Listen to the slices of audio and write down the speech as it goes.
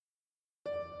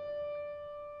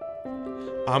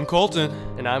I'm Colton,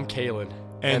 And I'm Kalen.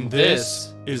 and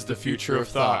this is the Future of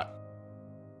Thought.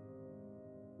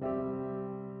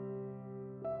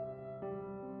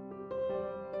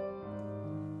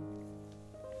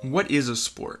 What is a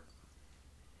sport?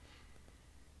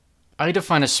 I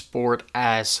define a sport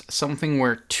as something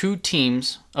where two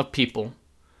teams of people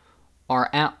are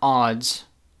at odds,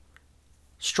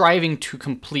 striving to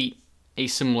complete a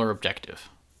similar objective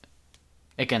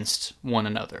against one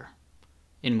another,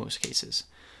 in most cases.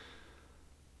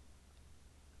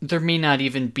 There may not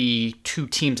even be two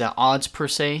teams at odds per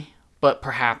se, but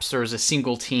perhaps there's a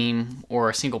single team or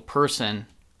a single person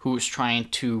who is trying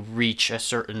to reach a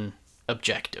certain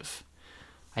objective.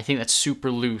 I think that's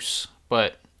super loose,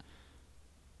 but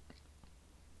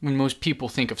when most people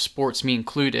think of sports, me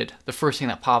included, the first thing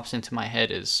that pops into my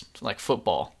head is like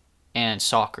football and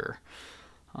soccer.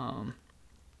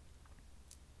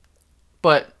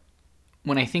 But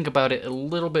when I think about it a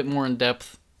little bit more in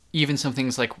depth, even some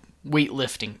things like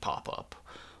weightlifting pop up,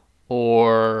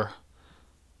 or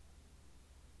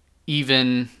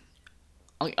even,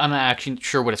 I'm not actually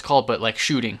sure what it's called, but like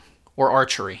shooting or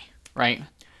archery, right?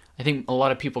 I think a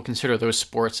lot of people consider those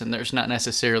sports, and there's not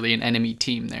necessarily an enemy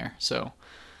team there. So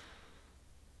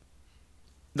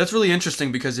That's really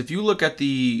interesting because if you look at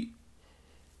the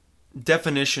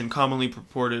definition commonly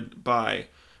purported by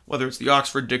whether it's the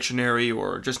Oxford Dictionary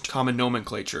or just common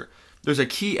nomenclature, there's a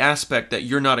key aspect that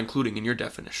you're not including in your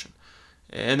definition.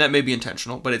 And that may be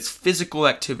intentional, but it's physical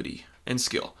activity and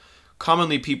skill.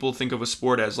 Commonly, people think of a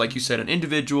sport as, like you said, an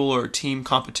individual or team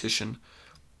competition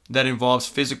that involves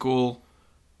physical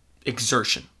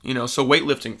exertion. So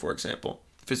weightlifting, for example,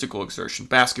 physical exertion,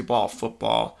 basketball,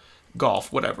 football,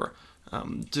 golf, whatever.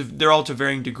 They're all to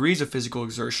varying degrees of physical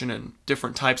exertion and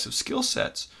different types of skill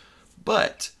sets,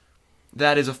 but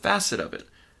that is a facet of it.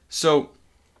 So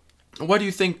what do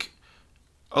you think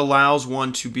allows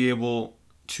one to be able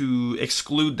to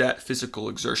exclude that physical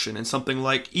exertion in something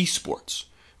like esports,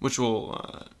 which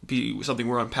will be something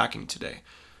we're unpacking today?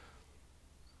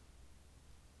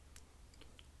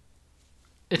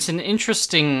 it's an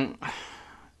interesting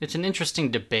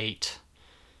debate.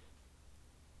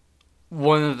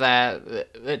 One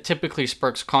that typically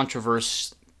sparks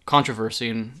controversy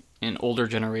in older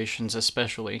generations,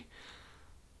 especially.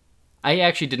 I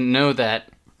actually didn't know that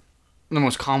the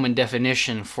most common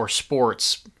definition for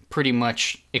sports pretty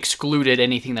much excluded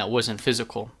anything that wasn't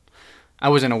physical. I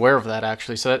wasn't aware of that,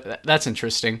 actually, so that's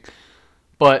interesting.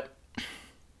 But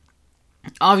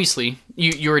obviously,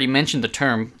 you already mentioned the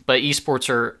term, but esports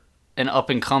are an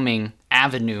up-and-coming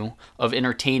avenue of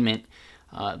entertainment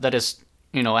that is,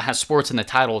 it has sports in the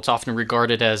title. It's often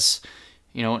regarded as,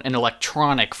 an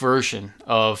electronic version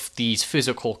of these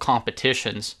physical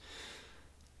competitions.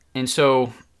 And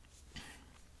so,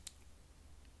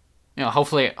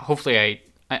 hopefully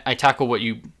I tackle what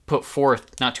you put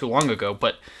forth not too long ago.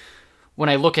 But when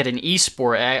I look at an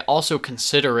esport, I also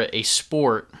consider it a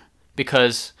sport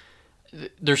because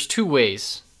there's two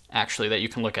ways, actually, that you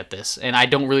can look at this. And I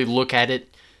don't really look at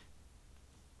it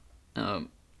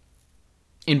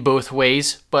in both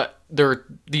ways, but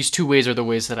these two ways are the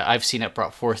ways that I've seen it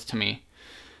brought forth to me.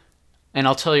 And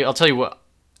I'll tell you what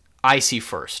I see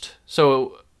first.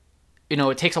 So,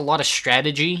 it takes a lot of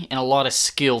strategy and a lot of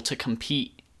skill to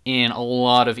compete in a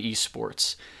lot of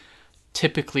esports.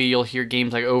 Typically, you'll hear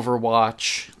games like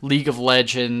Overwatch, League of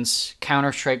Legends,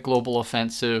 Counter-Strike Global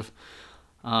Offensive,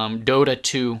 Dota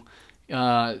 2.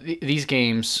 These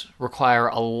games require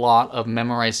a lot of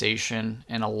memorization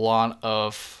and a lot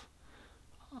of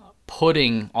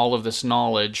putting all of this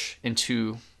knowledge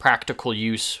into practical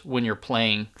use when you're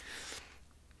playing.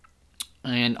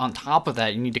 And on top of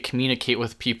that, you need to communicate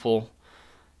with people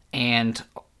and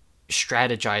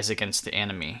strategize against the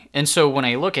enemy. And so when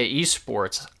I look at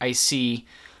esports, I see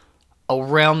a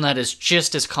realm that is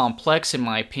just as complex, in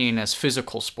my opinion, as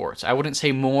physical sports. I wouldn't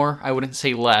say more, I wouldn't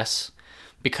say less,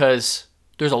 because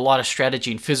there's a lot of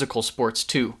strategy in physical sports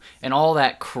too. And all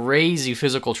that crazy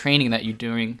physical training that you're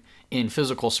doing in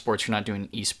physical sports, you're not doing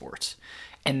in esports.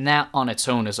 And that on its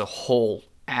own is a whole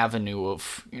avenue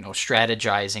of,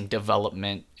 strategizing,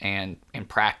 development, and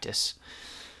practice.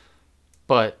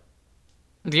 But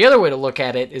the other way to look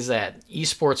at it is that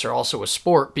esports are also a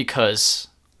sport because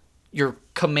you're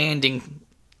commanding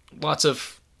lots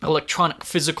of electronic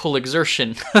physical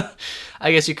exertion.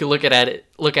 I guess you could look at it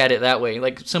that way.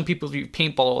 Like some people view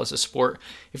paintball as a sport.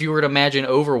 If you were to imagine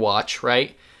Overwatch,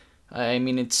 right? I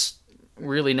mean, it's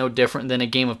really no different than a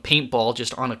game of paintball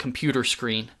just on a computer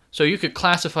screen. So you could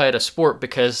classify it a sport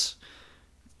because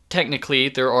technically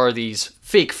there are these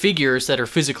fake figures that are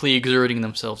physically exerting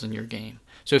themselves in your game.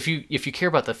 So if you care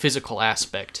about the physical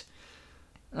aspect,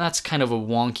 that's kind of a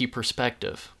wonky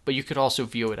perspective, but you could also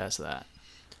view it as that.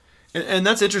 And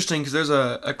that's interesting because there's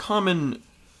a common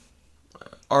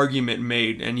argument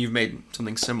made, and you've made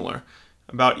something similar,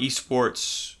 about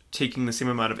esports taking the same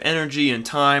amount of energy and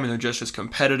time, and they're just as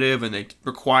competitive, and they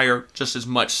require just as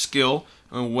much skill.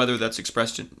 Whether that's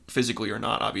expressed physically or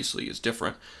not, obviously, is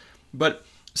different. But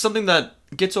something that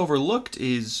gets overlooked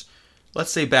is,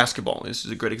 let's say, basketball. This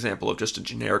is a great example of just a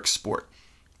generic sport.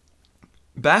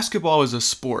 Basketball is a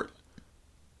sport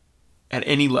at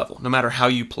any level, no matter how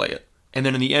you play it. And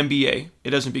then in the NBA, it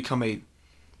doesn't become a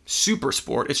super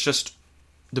sport. It's just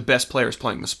the best players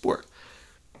playing the sport.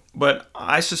 But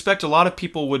I suspect a lot of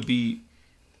people would be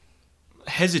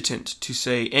hesitant to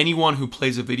say anyone who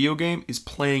plays a video game is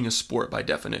playing a sport by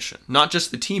definition, not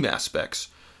just the team aspects.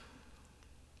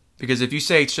 Because if you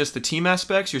say it's just the team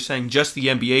aspects, you're saying just the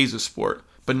NBA is a sport,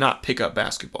 but not pickup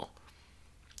basketball.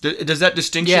 Does that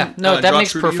distinction? Yeah, no, that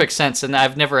makes true to you? perfect sense, and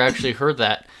I've never actually heard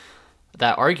that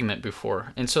argument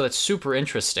before, and so that's super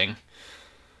interesting.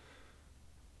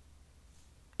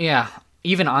 Yeah,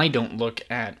 even I don't look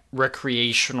at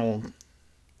recreational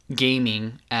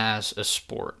gaming as a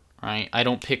sport, right? I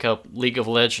don't pick up League of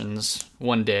Legends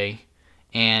one day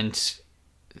and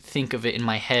think of it in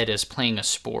my head as playing a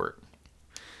sport.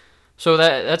 So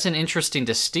that's an interesting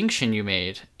distinction you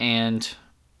made, and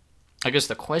I guess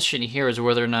the question here is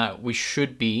whether or not we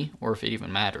should be, or if it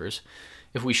even matters,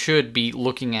 if we should be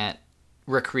looking at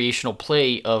recreational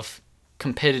play of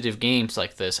competitive games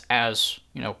like this as,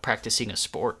 practicing a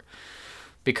sport.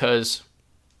 Because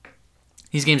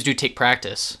these games do take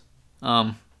practice.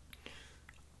 I'm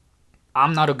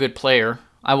not a good player.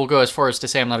 I will go as far as to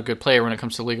say I'm not a good player when it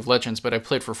comes to League of Legends, but I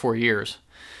played for 4 years.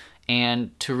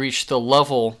 And to reach the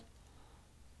level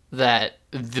that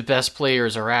the best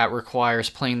players are at requires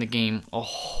playing the game a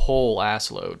whole ass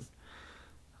load.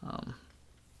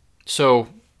 So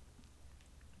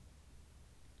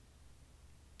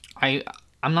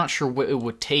I'm not sure what it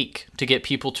would take to get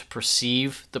people to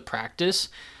perceive the practice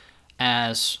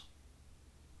as,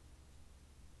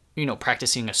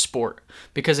 practicing a sport.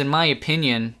 Because in my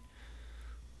opinion,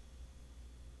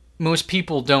 most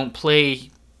people don't play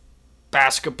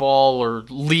basketball or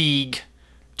league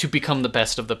to become the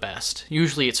best of the best.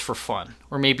 Usually it's for fun,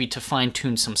 or maybe to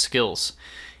fine-tune some skills.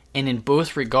 And in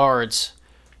both regards,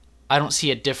 I don't see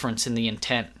a difference in the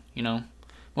intent,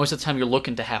 Most of the time you're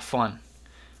looking to have fun.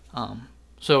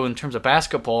 So in terms of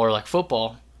basketball or like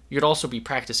football, you'd also be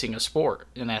practicing a sport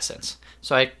in essence.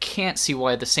 So I can't see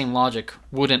why the same logic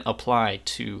wouldn't apply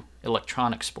to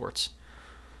electronic sports.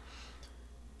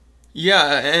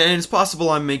 Yeah, and it's possible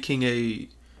I'm making a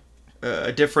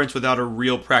difference without a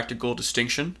real practical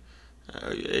distinction.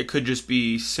 It could just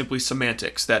be simply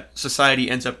semantics, that society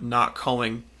ends up not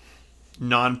calling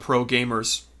non-pro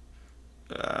gamers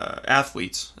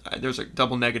athletes. There's a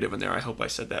double negative in there. I hope I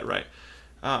said that right.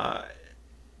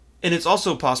 And it's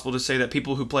also possible to say that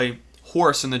people who play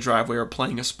horse in the driveway are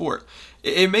playing a sport.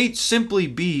 It may simply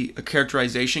be a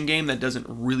characterization game that doesn't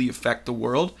really affect the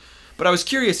world. But I was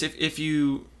curious if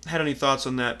you had any thoughts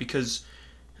on that, because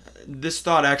this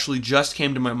thought actually just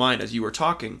came to my mind as you were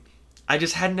talking. I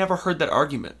just had never heard that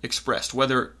argument expressed,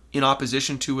 whether in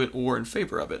opposition to it or in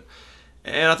favor of it.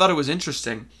 And I thought it was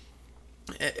interesting.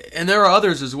 And there are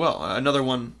others as well. Another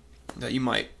one that you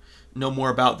might know more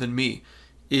about than me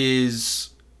is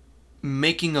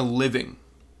making a living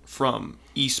from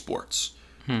esports,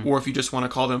 or if you just want to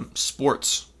call them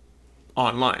sports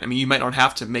online. I mean, you might not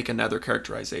have to make another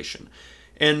characterization.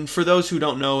 And for those who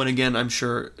don't know, and again, I'm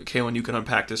sure, Kaylin, you can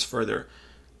unpack this further,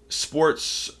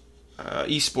 esports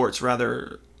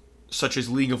rather, such as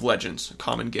League of Legends, a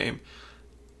common game,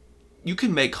 you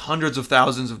can make hundreds of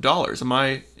thousands of dollars. Am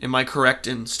I correct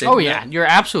in stating that? Oh yeah, you're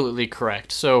absolutely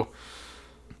correct. So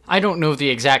I don't know the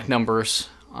exact numbers.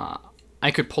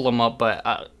 I could pull them up,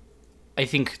 but I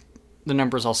think the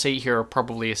numbers I'll say here are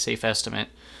probably a safe estimate.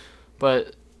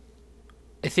 But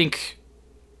I think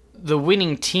the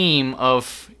winning team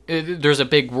there's a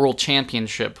big world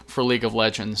championship for League of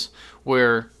Legends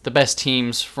where the best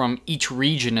teams from each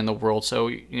region in the world, so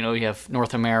you have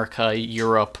North America,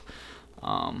 Europe,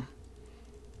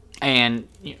 and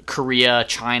Korea,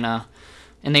 China,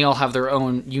 and they all have their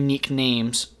own unique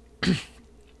names.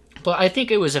 But I think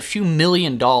it was a few $1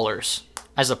 million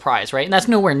as a prize, right? And that's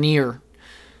nowhere near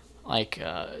like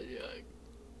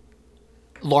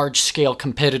large-scale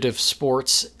competitive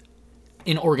sports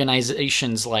in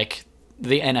organizations like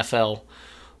the NFL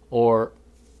or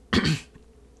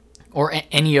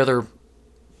any other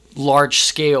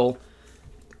large-scale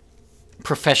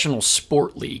professional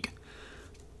sport league.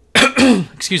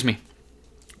 Excuse me.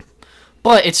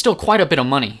 But it's still quite a bit of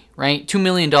money, right? $2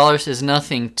 million is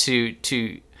nothing to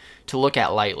look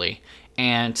at lightly.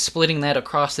 And splitting that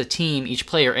across the team, each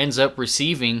player ends up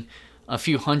receiving a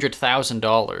few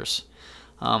 $100,000.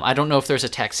 I don't know if there's a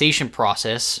taxation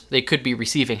process. They could be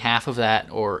receiving half of that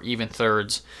or even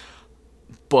thirds.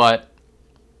 But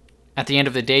at the end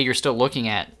of the day, you're still looking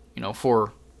at,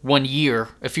 for 1 year,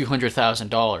 a few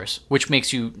 $100,000, which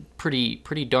makes you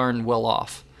pretty darn well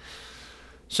off.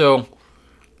 So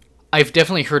I've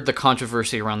definitely heard the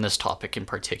controversy around this topic in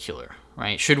particular,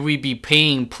 right? Should we be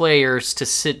paying players to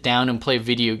sit down and play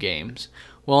video games?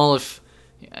 Well,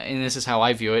 and this is how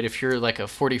I view it, if you're like a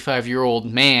 45-year-old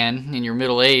man and you're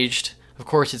middle-aged, of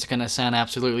course it's going to sound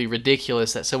absolutely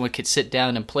ridiculous that someone could sit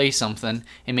down and play something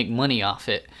and make money off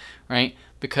it, right?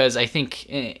 Because I think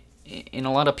in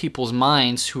a lot of people's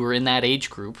minds who are in that age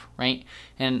group, right?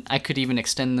 And I could even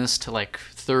extend this to like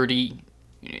 30,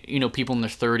 people in their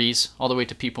 30s, all the way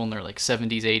to people in their like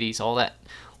 70s, 80s,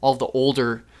 all the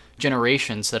older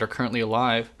generations that are currently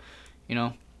alive,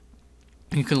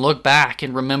 You can look back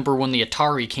and remember when the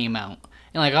Atari came out.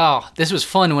 And like, oh, this was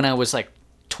fun when I was like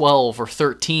 12 or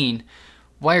 13.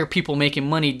 Why are people making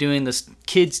money doing this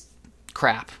kids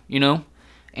crap,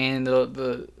 And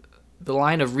the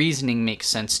line of reasoning makes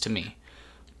sense to me.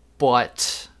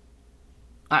 But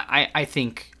I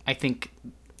think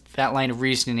that line of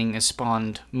reasoning is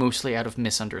spawned mostly out of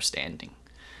misunderstanding,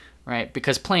 right?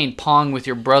 Because playing Pong with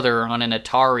your brother on an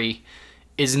Atari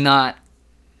is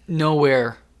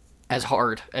nowhere as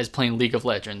hard as playing League of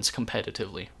Legends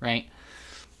competitively, right?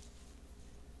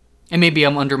 And maybe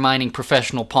I'm undermining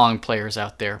professional Pong players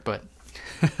out there, but...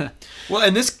 Well,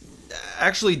 and this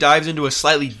actually dives into a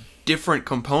slightly different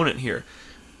component here.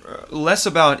 Less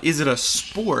about is it a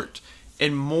sport,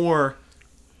 and more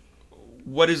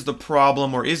what is the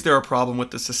problem, or is there a problem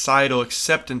with the societal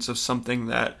acceptance of something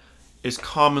that is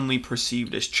commonly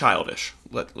perceived as childish.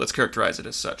 Let's characterize it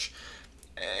as such.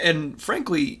 And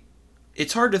frankly,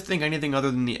 it's hard to think anything other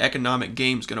than the economic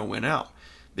game's going to win out.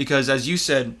 Because as you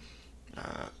said,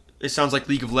 it sounds like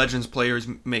League of Legends players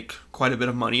make quite a bit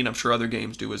of money, and I'm sure other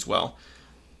games do as well.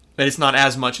 But it's not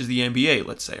as much as the NBA,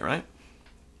 let's say, right?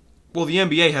 Well, the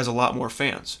NBA has a lot more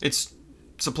fans. It's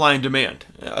supply and demand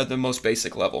at the most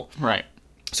basic level. Right.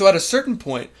 So at a certain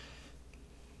point,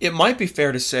 it might be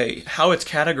fair to say how it's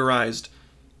categorized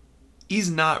is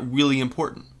not really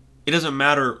important. It doesn't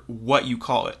matter what you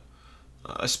call it.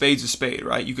 A spade's a spade,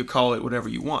 right? You could call it whatever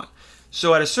you want.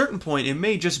 So at a certain point, it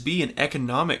may just be an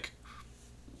economic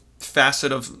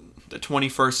facet of the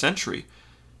 21st century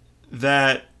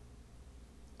that,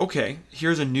 okay,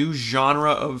 here's a new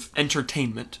genre of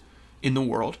entertainment in the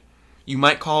world. You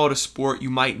might call it a sport, you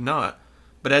might not.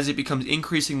 But as it becomes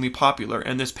increasingly popular,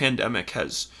 and this pandemic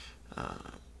has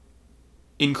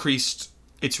increased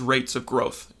its rates of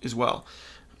growth as well,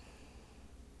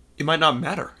 it might not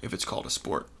matter if it's called a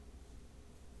sport.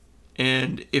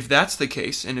 And if that's the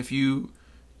case, and if you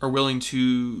are willing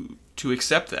to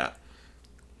accept that,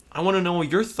 I want to know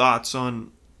your thoughts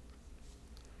on,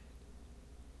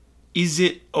 is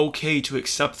it okay to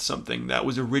accept something that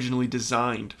was originally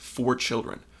designed for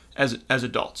children as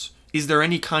adults? Is there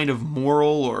any kind of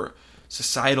moral or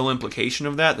societal implication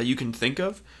of that you can think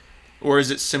of? Or is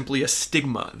it simply a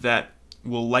stigma that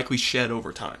will likely shed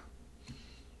over time?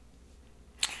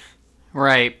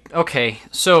 Right. Okay.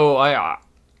 So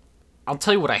I'll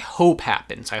tell you what I hope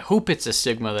happens. I hope it's a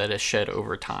stigma that is shed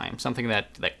over time. Something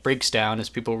that breaks down as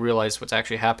people realize what's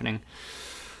actually happening.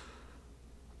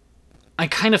 I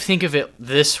kind of think of it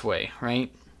this way,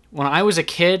 right? When I was a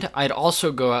kid, I'd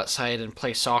also go outside and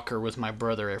play soccer with my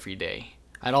brother every day.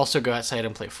 I'd also go outside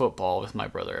and play football with my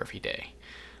brother every day.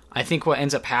 I think what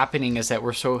ends up happening is that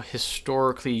we're so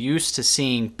historically used to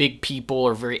seeing big people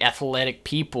or very athletic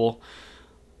people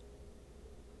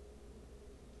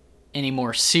in a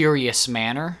more serious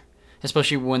manner,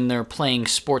 especially when they're playing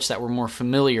sports that we're more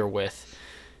familiar with.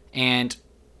 And,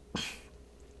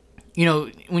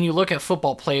 when you look at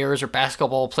football players or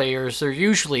basketball players, they're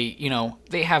usually,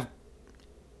 they have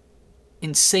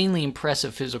insanely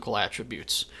impressive physical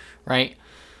attributes, right?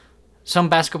 Some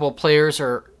basketball players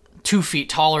are 2 feet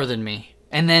taller than me,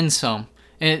 and then some.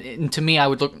 And to me, I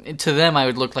would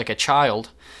look like a child.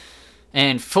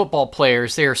 And football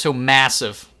players, they are so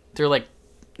massive. They're like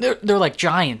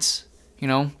giants,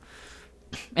 And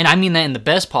I mean that in the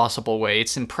best possible way.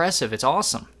 It's impressive. It's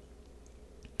awesome.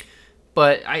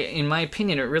 But in my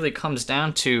opinion, it really comes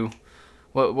down to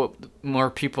what more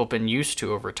people have been used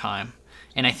to over time.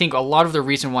 And I think a lot of the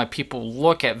reason why people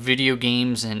look at video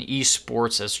games and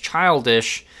esports as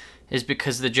childish is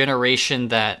because the generation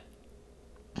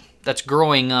that's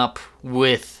growing up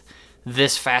with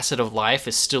this facet of life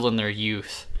is still in their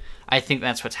youth. I think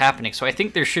that's what's happening. So I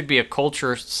think there should be a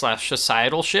culture /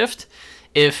 societal shift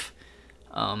if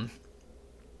the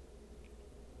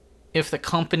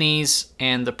companies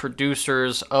and the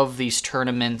producers of these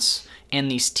tournaments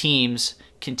and these teams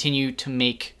continue to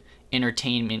make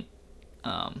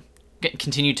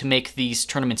these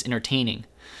tournaments entertaining.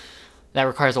 That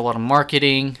requires a lot of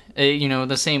marketing,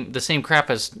 the same crap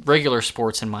as regular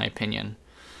sports, in my opinion.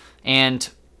 And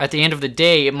at the end of the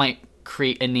day, it might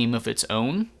create a name of its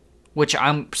own, which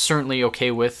I'm certainly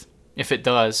okay with if it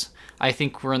does. I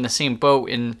think we're in the same boat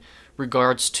in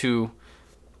regards to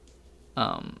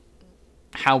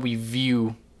how we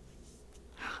view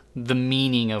the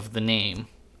meaning of the name,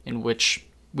 in which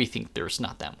we think there's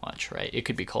not that much, right? It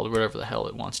could be called whatever the hell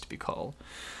it wants to be called.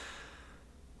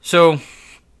 So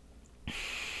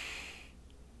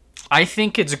I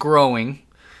think it's growing,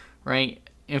 right?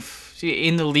 If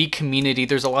in the league community,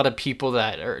 there's a lot of people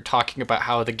that are talking about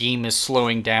how the game is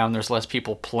slowing down, there's less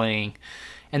people playing,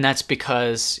 and that's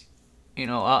because,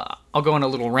 I'll go on a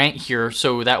little rant here,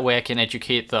 so that way I can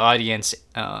educate the audience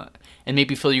and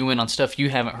maybe fill you in on stuff you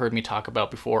haven't heard me talk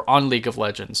about before on League of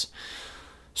Legends.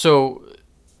 So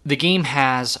the game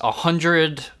has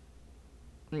 100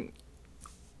 and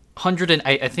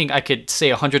I think I could say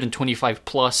 125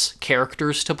 plus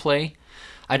characters to play.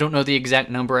 I don't know the exact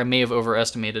number. I may have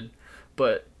overestimated.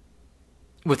 But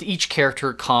with each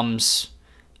character comes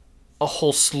a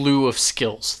whole slew of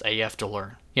skills that you have to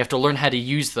learn. You have to learn how to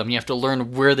use them. You have to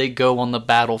learn where they go on the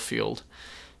battlefield,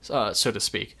 so to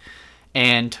speak.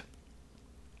 And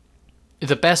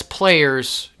the best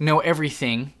players know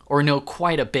everything or know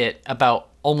quite a bit about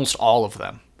almost all of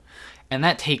them. And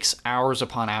that takes hours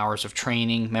upon hours of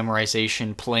training,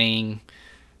 memorization, playing,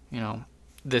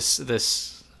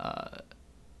 this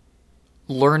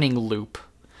learning loop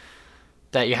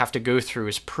that you have to go through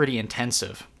is pretty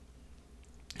intensive.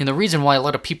 And the reason why a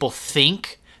lot of people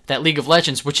think that League of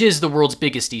Legends, which is the world's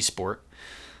biggest esport,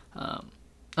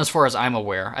 as far as I'm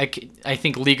aware, I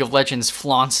think League of Legends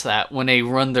flaunts that when they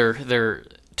run their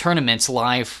tournaments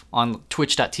live on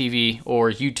Twitch.tv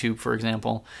or YouTube, for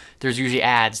example. There's usually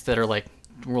ads that are like,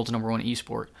 world's number one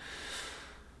esport.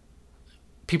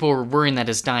 People are worrying that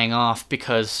it's dying off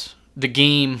because the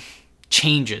game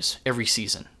changes every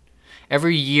season.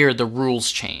 Every year the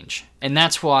rules change. And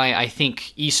that's why I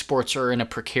think esports are in a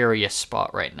precarious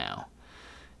spot right now.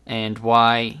 And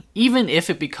why, even if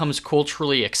it becomes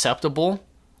culturally acceptable,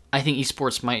 I think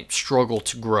esports might struggle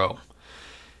to grow.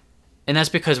 And that's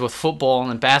because with football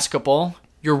and basketball,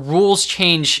 your rules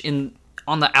change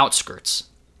on the outskirts.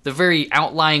 The very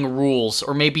outlying rules,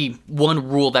 or maybe one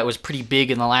rule that was pretty big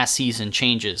in the last season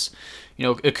changes.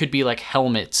 It could be like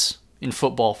helmets in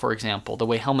football, for example, the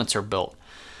way helmets are built.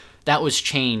 That was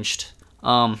changed.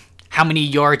 How many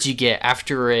yards you get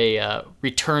after a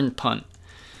return punt.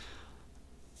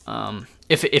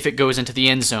 If it goes into the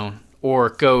end zone or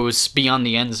goes beyond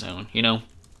the end zone,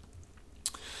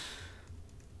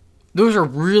 Those are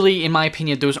really, in my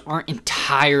opinion, those aren't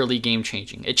entirely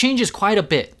game-changing. It changes quite a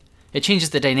bit. It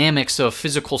changes the dynamics of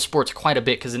physical sports quite a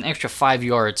bit because an extra 5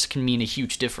 yards can mean a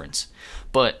huge difference.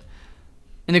 But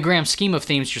in the grand scheme of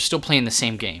things, you're still playing the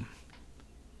same game,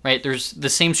 right? There's the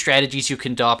same strategies you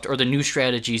can adopt or the new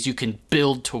strategies you can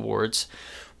build towards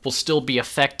will still be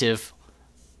effective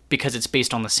because it's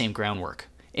based on the same groundwork.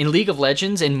 In League of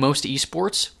Legends and most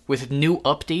esports, with new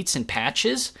updates and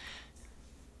patches,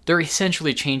 they're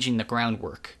essentially changing the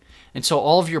groundwork. And so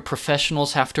all of your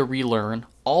professionals have to relearn.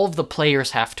 All of the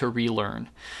players have to relearn.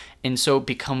 And so it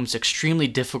becomes extremely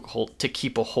difficult to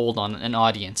keep a hold on an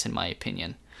audience, in my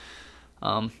opinion.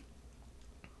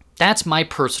 That's my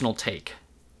personal take.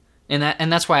 And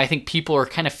that's why I think people are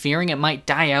kind of fearing it might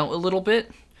die out a little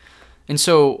bit. And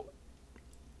so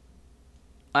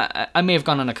I may have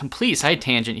gone on a complete side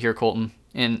tangent here, Colton.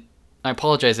 And I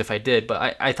apologize if I did,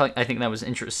 but I think that was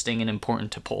interesting and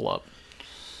important to pull up.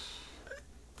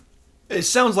 It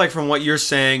sounds like from what you're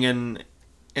saying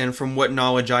and from what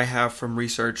knowledge I have from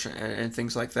research and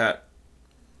things like that,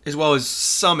 as well as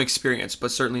some experience, but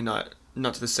certainly not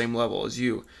to the same level as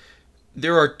you,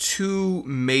 there are two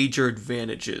major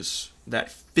advantages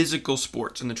that physical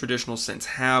sports in the traditional sense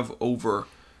have over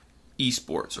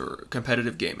esports or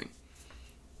competitive gaming.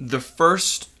 The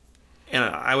first, and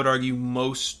I would argue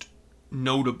most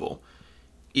notable,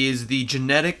 is the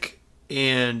genetic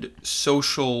and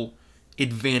social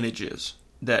advantages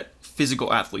that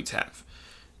physical athletes have.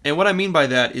 And what I mean by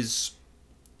that is,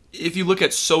 if you look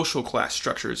at social class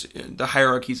structures, the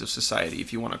hierarchies of society,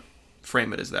 if you want to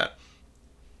frame it as that,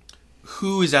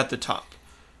 who is at the top?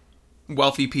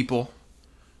 Wealthy people,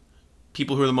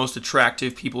 people who are the most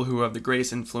attractive, people who have the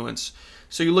greatest influence.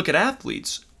 So you look at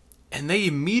athletes, and they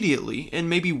immediately, and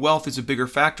maybe wealth is a bigger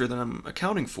factor than I'm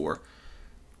accounting for,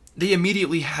 they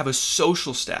immediately have a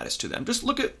social status to them. Just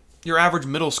look at your average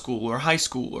middle school or high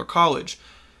school or college.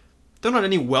 They're not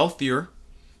any wealthier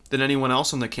than anyone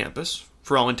else on the campus,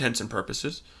 for all intents and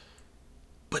purposes,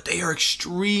 but they are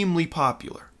extremely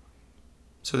popular.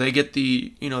 So they get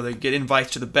they get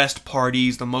invites to the best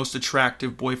parties, the most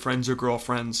attractive boyfriends or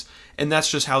girlfriends, and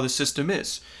that's just how the system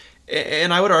is.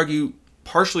 And I would argue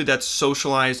partially that's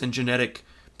socialized and genetic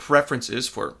preferences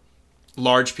for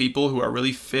large people who are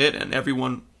really fit and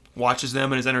everyone watches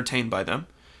them and is entertained by them.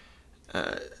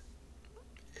 And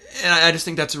I just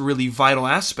think that's a really vital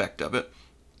aspect of it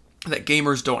that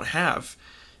gamers don't have.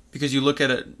 Because you look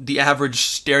at the average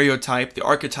stereotype, the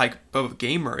archetype of a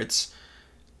gamer, it's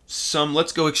some,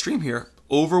 let's go extreme here,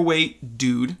 overweight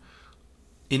dude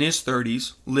in his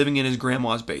 30s living in his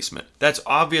grandma's basement. That's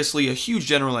obviously a huge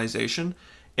generalization,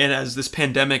 and as this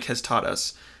pandemic has taught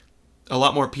us, a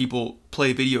lot more people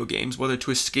play video games, whether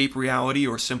to escape reality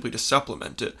or simply to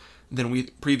supplement it, than we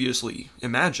previously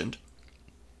imagined.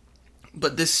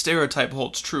 But this stereotype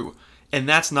holds true, and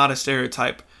that's not a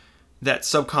stereotype that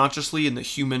subconsciously in the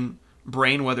human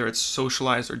brain, whether it's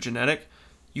socialized or genetic,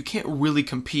 you can't really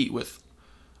compete with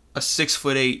a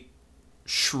 6'8"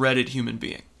 shredded human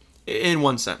being, in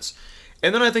one sense.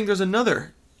 And then I think there's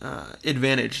another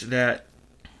advantage that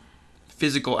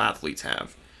physical athletes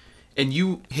have, and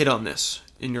you hit on this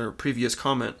in your previous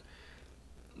comment.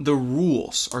 The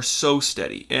rules are so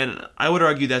steady, and I would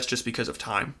argue that's just because of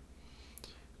time.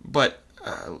 But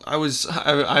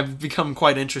I've become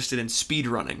quite interested in speed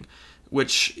running,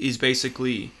 which is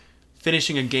basically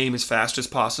finishing a game as fast as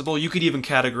possible. You could even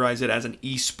categorize it as an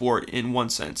e-sport in one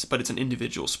sense, but it's an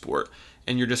individual sport,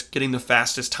 and you're just getting the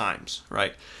fastest times,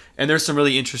 right? And there's some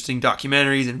really interesting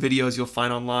documentaries and videos you'll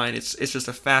find online. It's just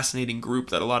a fascinating group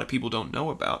that a lot of people don't know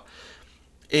about.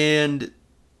 And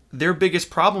their biggest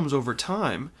problems over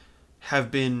time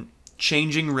have been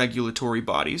changing regulatory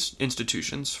bodies,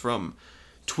 institutions, from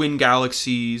twin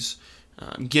galaxies.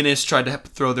 Guinness tried to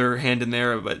throw their hand in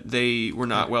there, but they were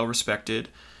not well respected,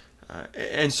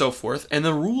 and so forth. And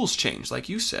the rules changed, like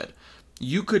you said.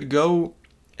 You could go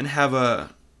and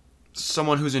have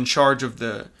someone who's in charge of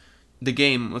the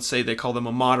game. Let's say they call them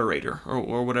a moderator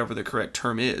or whatever the correct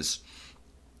term is,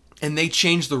 and they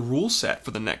change the rule set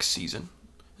for the next season,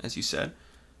 as you said.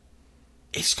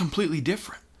 It's completely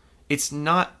different. It's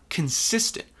not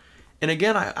consistent. And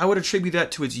again, I would attribute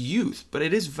that to its youth, but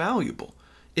it is valuable.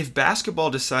 If basketball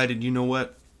decided, you know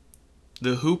what,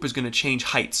 the hoop is going to change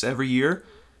heights every year,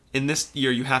 and this year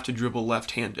you have to dribble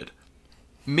left-handed.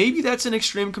 Maybe that's an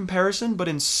extreme comparison, but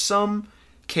in some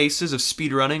cases of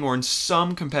speedrunning or in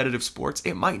some competitive sports,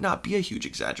 it might not be a huge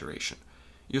exaggeration.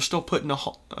 You're still putting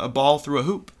a ball through a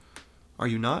hoop, are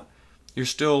you not? You're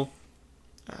still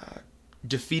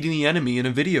defeating the enemy in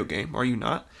a video game, are you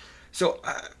not? So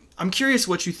I'm curious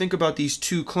what you think about these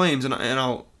two claims, and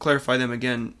I'll clarify them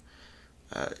again.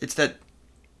 It's that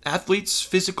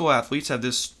physical athletes, have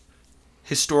this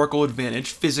historical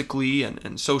advantage physically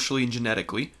and socially and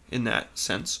genetically in that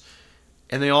sense.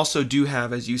 And they also do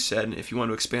have, as you said, and if you want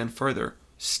to expand further,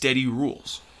 steady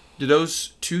rules. Do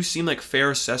those two seem like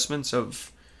fair assessments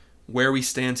of where we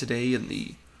stand today in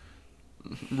the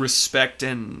respect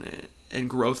and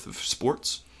growth of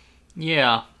sports?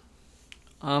 Yeah.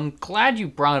 I'm glad you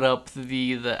brought up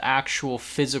the actual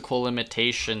physical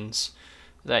limitations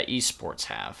that esports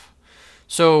have.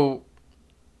 So,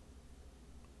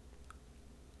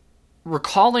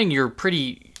 recalling your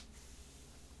pretty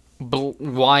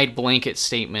wide blanket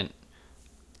statement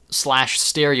 /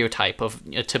 stereotype of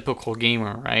a typical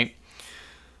gamer, right?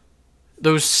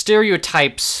 Those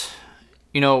stereotypes,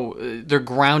 they're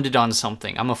grounded on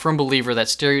something. I'm a firm believer that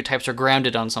stereotypes are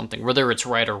grounded on something, whether it's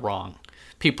right or wrong.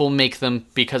 People make them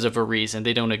because of a reason.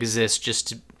 They don't exist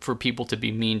just for people to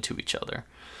be mean to each other.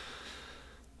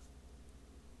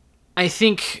 I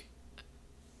think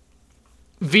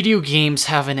video games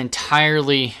have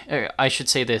gamers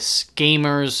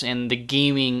and the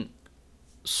gaming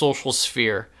social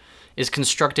sphere is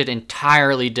constructed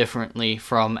entirely differently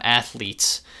from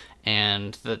athletes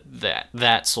and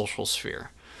that social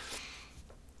sphere.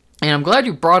 And I'm glad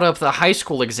you brought up the high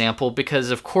school example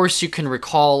because, of course, you can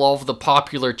recall all of the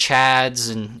popular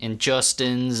Chads and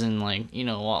Justins and,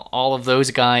 all of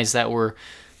those guys that were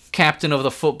captain of the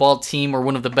football team or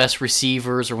one of the best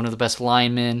receivers or one of the best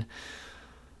linemen.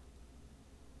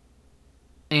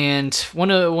 And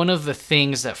one of the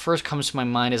things that first comes to my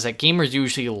mind is that gamers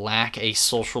usually lack a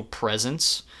social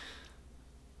presence.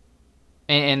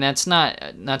 And that's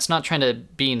not trying to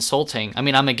be insulting. I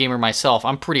mean, I'm a gamer myself.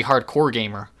 I'm a pretty hardcore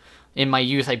gamer. In my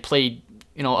youth, I played,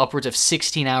 upwards of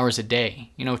 16 hours a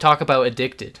day. Talk about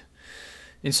addicted.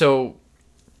 And so,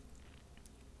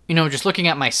 just looking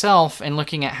at myself and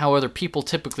looking at how other people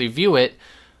typically view it,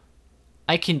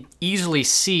 I can easily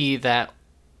see that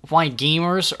why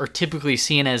gamers are typically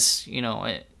seen as,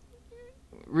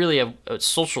 really a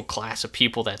social class of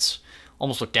people that's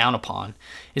almost looked down upon,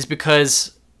 is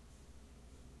because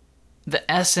the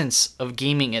essence of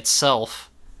gaming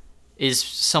itself is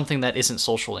something that isn't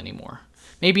social anymore.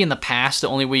 Maybe in the past, the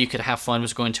only way you could have fun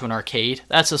was going to an arcade.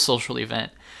 That's a social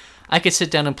event. I could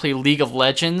sit down and play League of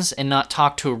Legends and not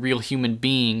talk to a real human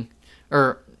being,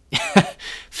 or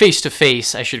face to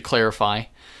face, I should clarify.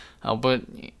 But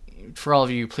for all of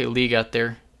you who play League out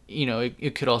there,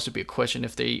 it could also be a question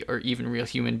if they are even real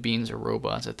human beings or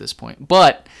robots at this point.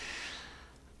 But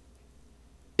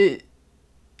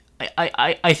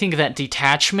I think that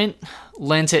detachment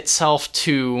lends itself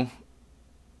to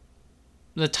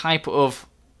the type of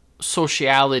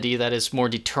sociality that is more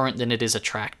deterrent than it is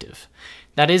attractive.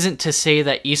 That isn't to say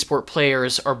that esport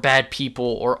players are bad people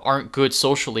or aren't good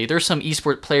socially. There's some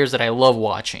esport players that I love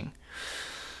watching.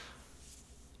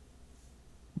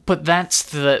 But that's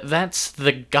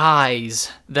the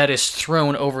guise that is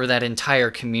thrown over that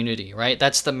entire community, right?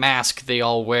 That's the mask they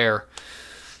all wear.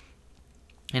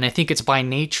 And I think it's by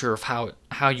nature of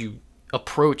how you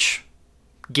approach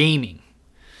gaming.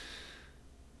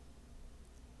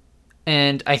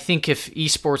 And I think if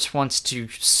esports wants to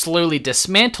slowly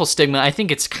dismantle stigma, I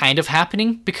think it's kind of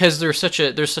happening, because there's such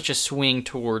a swing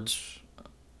towards,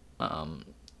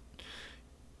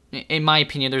 in my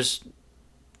opinion,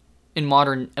 in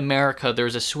modern America,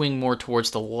 there's a swing more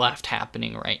towards the left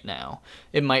happening right now.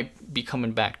 It might be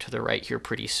coming back to the right here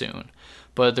pretty soon.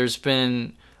 But there's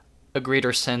been a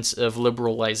greater sense of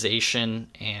liberalization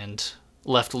and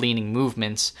left-leaning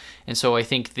movements. And so I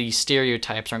think these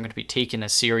stereotypes aren't going to be taken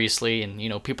as seriously. And,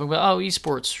 people go, oh,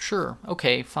 esports, sure,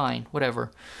 okay, fine,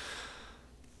 whatever.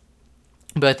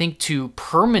 But I think to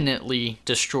permanently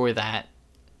destroy that,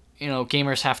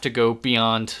 gamers have to go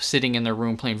beyond sitting in their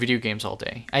room playing video games all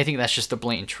day. I think that's just the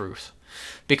blatant truth.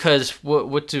 Because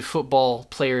what do football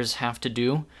players have to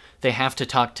do? They have to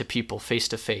talk to people face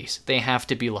to face. They have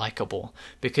to be likable,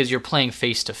 because you're playing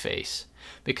face to face.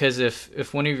 Because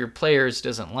if one of your players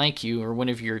doesn't like you, or one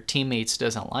of your teammates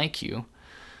doesn't like you,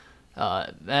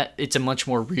 that it's a much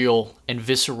more real and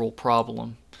visceral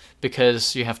problem,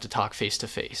 because you have to talk face to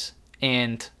face.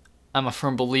 And I'm a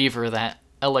firm believer that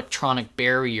electronic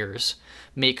barriers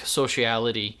make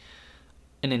sociality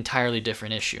an entirely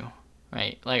different issue,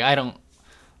 right? Like I'm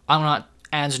not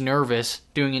as nervous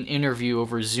doing an interview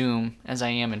over Zoom as I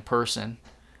am in person.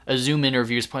 A Zoom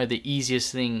interview is probably the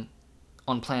easiest thing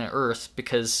on planet Earth,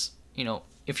 because,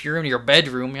 if you're in your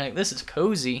bedroom, you're like, this is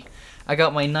cozy. I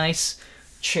got my nice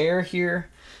chair here,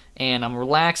 and I'm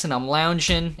relaxing, I'm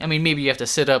lounging. I mean, maybe you have to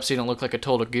sit up so you don't look like a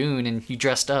total goon and you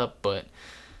dressed up, but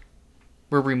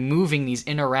we're removing these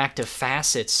interactive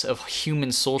facets of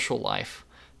human social life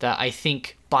that I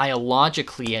think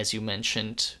biologically, as you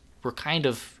mentioned, we're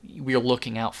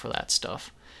looking out for that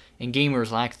stuff. And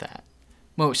gamers like that.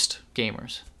 Most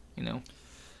gamers,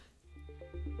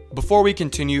 Before we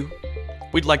continue,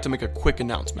 we'd like to make a quick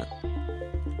announcement.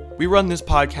 We run this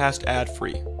podcast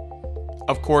ad-free.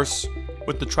 Of course,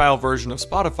 with the trial version of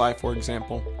Spotify, for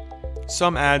example,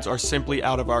 some ads are simply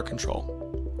out of our control.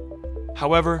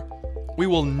 However, we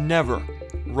will never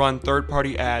run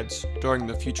third-party ads during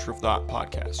the Future of Thought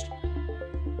podcast.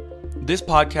 This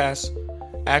podcast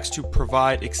acts to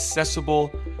provide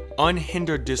accessible,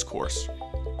 unhindered discourse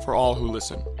for all who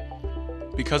listen.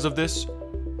 Because of this,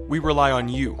 we rely on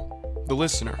you, the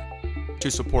listener,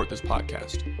 to support this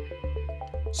podcast.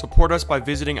 Support us by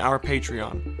visiting our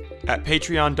Patreon at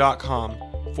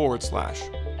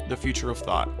patreon.com/The Future of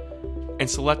Thought and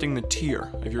selecting the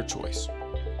tier of your choice.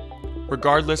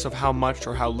 Regardless of how much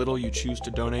or how little you choose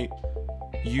to donate,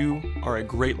 you are a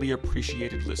greatly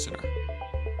appreciated listener.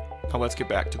 Now let's get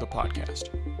back to the podcast.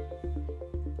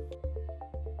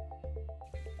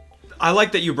 I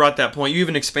like that you brought that point. You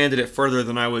even expanded it further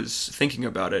than I was thinking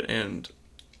about it, and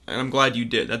I'm glad you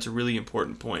did. That's a really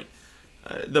important point.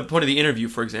 The point of the interview,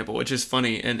 for example, which is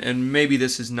funny, and maybe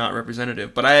this is not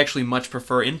representative, but I actually much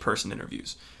prefer in-person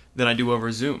interviews than I do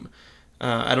over Zoom.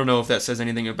 I don't know if that says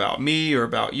anything about me or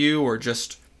about you or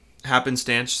just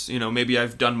happenstance. Maybe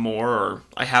I've done more or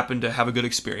I happen to have a good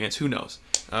experience. Who knows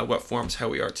what forms how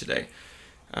we are today.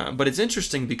 But it's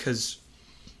interesting because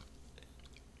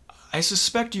I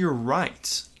suspect you're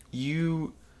right.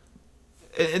 And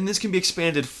this can be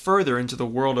expanded further into the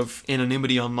world of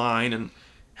anonymity online and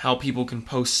how people can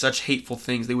post such hateful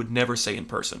things they would never say in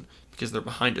person because they're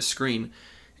behind a screen.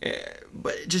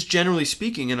 But just generally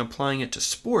speaking and applying it to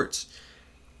sports,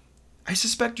 I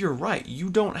suspect you're right.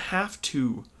 You don't have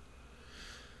to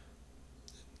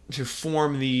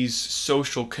form these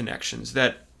social connections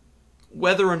that,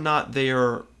 whether or not they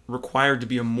are required to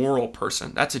be a moral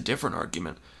person, that's a different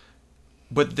argument.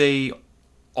 But they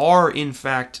are, in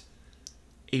fact,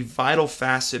 a vital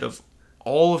facet of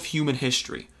all of human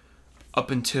history up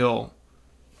until,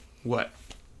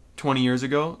 20 years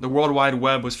ago? The World Wide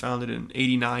Web was founded in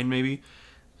 89, maybe.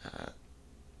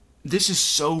 This is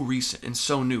so recent and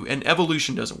so new, and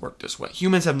evolution doesn't work this way.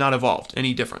 Humans have not evolved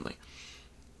any differently.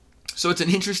 So it's an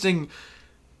interesting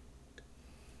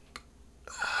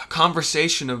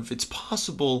conversation of, it's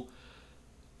possible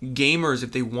gamers,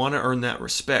 if they want to earn that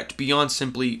respect beyond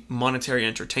simply monetary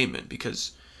entertainment,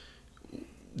 because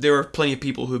there are plenty of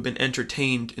people who have been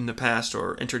entertained in the past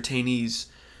or entertainees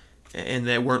and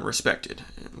they weren't respected,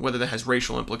 whether that has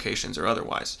racial implications or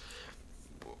otherwise.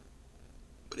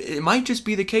 It might just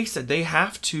be the case that they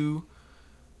have to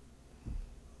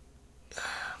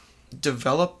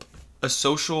develop a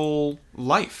social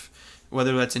life,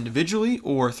 whether that's individually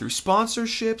or through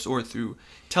sponsorships or through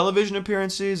television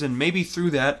appearances, and maybe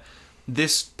through that,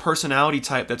 this personality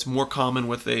type that's more common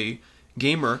with a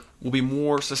gamer will be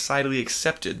more societally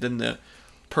accepted than the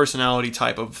personality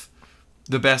type of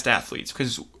the best athletes,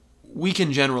 because we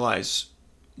can generalize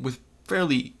with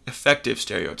fairly effective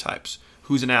stereotypes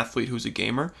who's an athlete, who's a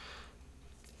gamer,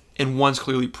 and one's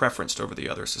clearly preferenced over the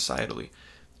other societally.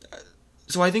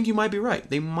 So I think you might be right.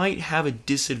 They might have a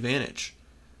disadvantage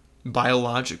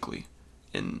biologically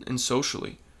and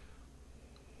socially.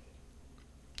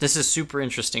 This is super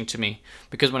interesting to me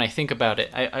because when I think about it,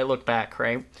 I look back,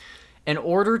 right? In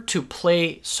order to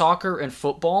play soccer and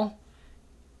football,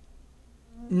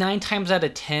 9 times out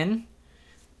of 10,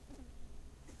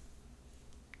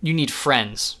 you need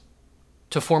friends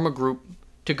to form a group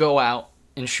to go out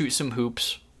and shoot some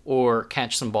hoops or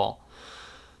catch some ball.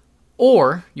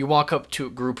 Or you walk up to a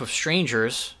group of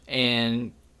strangers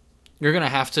and you're going to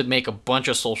have to make a bunch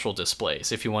of social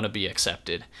displays if you want to be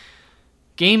accepted.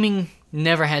 Gaming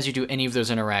never has you do any of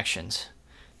those interactions.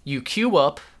 You queue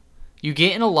up, you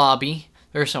get in a lobby,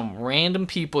 there are some random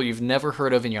people you've never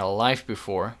heard of in your life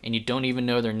before, and you don't even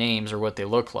know their names or what they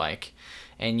look like.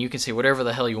 And you can say whatever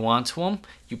the hell you want to them.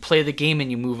 You play the game and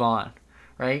you move on,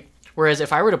 right? Whereas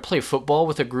if I were to play football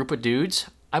with a group of dudes,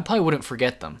 I probably wouldn't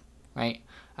forget them, right?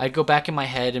 I'd go back in my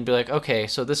head and be like, okay,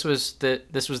 so this was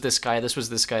this guy, this was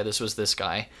this guy, this was this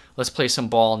guy. Let's play some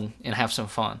ball and have some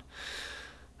fun.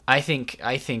 I think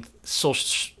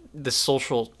the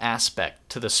social aspect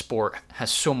to the sport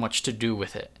has so much to do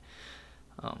with it.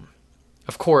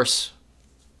 Of course,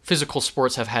 physical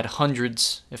sports have had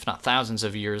hundreds, if not thousands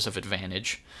of years of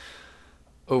advantage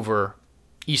over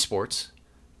esports,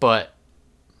 but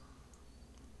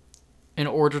in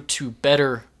order to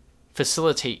better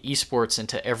facilitate esports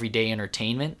into everyday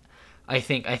entertainment, I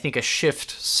think a shift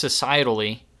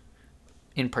societally,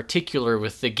 in particular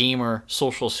with the gamer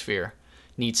social sphere,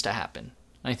 needs to happen.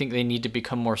 I think they need to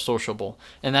become more sociable,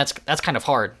 and that's kind of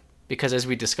hard because, as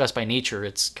we discussed, by nature,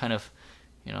 it's kind of,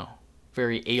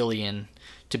 very alien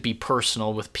to be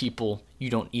personal with people you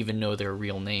don't even know their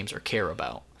real names or care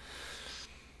about.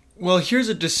 Well, here's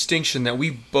a distinction that we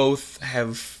both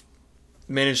have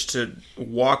managed to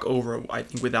walk over, I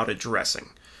think, without addressing.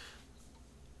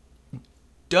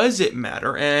 Does it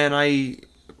matter? And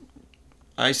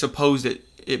I suppose that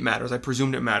it matters. I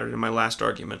presumed it mattered in my last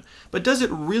argument. But does it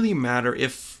really matter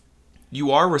if you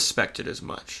are respected as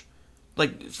much?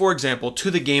 Like, for example,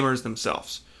 to the gamers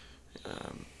themselves.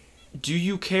 Do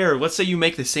you care? Let's say you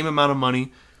make the same amount of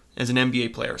money as an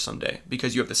NBA player someday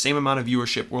because you have the same amount of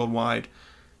viewership worldwide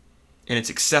and it's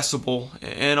accessible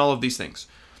and all of these things.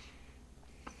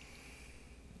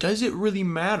 Does it really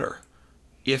matter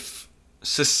if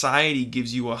society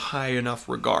gives you a high enough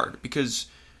regard? Because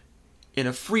in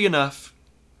a free enough,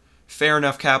 fair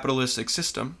enough capitalistic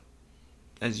system,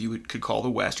 as you could call the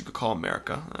West, you could call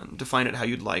America, and define it how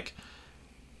you'd like,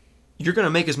 you're going to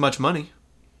make as much money.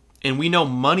 And we know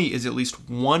money is at least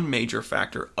one major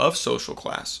factor of social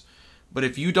class. But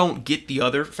if you don't get the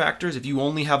other factors, if you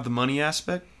only have the money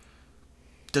aspect,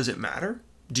 does it matter?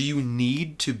 Do you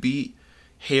need to be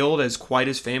hailed as quite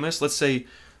as famous? Let's say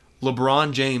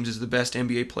LeBron James is the best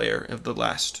NBA player of the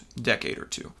last decade or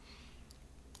two.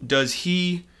 Does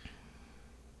he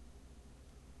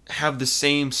have the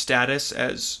same status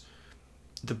as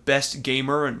the best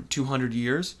gamer in 200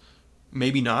 years?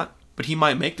 Maybe not, but he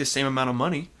might make the same amount of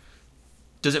money.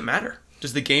 Does it matter?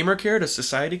 Does the gamer care? Does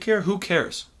society care? Who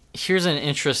cares? Here's an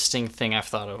interesting thing I've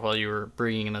thought of while you were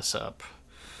bringing this up.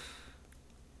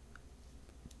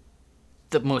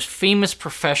 The most famous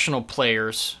professional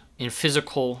players in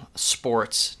physical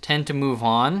sports tend to move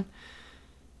on,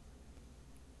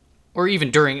 or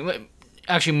even during,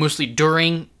 actually mostly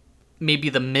during maybe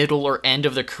the middle or end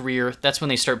of their career. That's when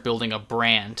they start building a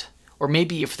brand. Or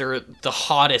maybe if they're the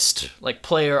hottest like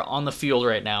player on the field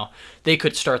right now, they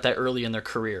could start that early in their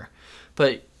career.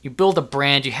 But you build a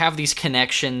brand, you have these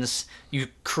connections, you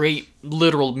create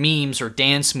literal memes or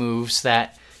dance moves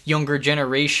that younger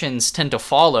generations tend to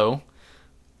follow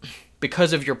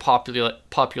because of your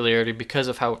popularity, because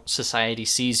of how society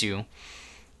sees you.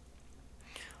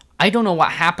 I don't know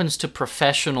what happens to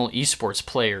professional esports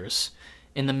players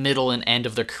in the middle and end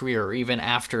of their career, or even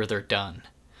after they're done.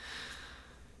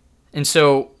 And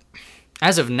so,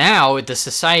 as of now, the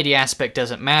society aspect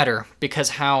doesn't matter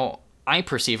because how I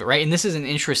perceive it, right? And this is an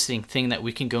interesting thing that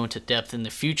we can go into depth in the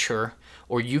future,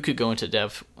 or you could go into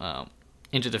depth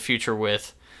into the future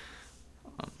with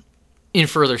in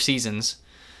further seasons,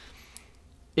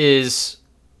 is,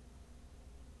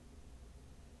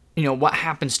 what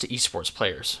happens to esports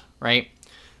players, right?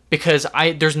 Because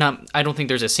I don't think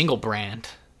there's a single brand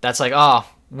that's like,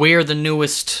 we're the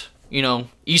newest,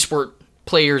 esport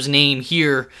player's name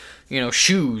here,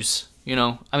 shoes,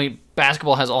 I mean,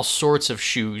 basketball has all sorts of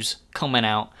shoes coming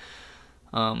out.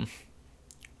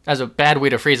 As a bad way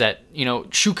to phrase that,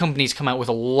 shoe companies come out with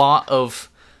a lot of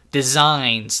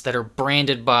designs that are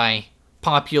branded by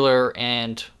popular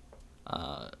and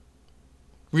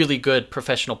really good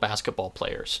professional basketball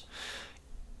players.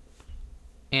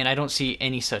 And I don't see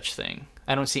any such thing.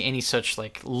 I don't see any such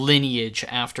lineage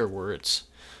afterwards.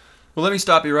 Well, let me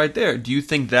stop you right there. Do you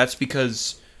think that's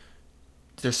because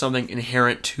there's something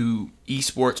inherent to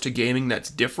esports, to gaming, that's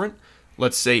different?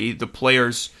 Let's say the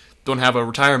players don't have a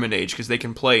retirement age because they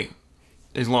can play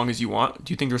as long as you want.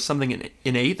 Do you think there's something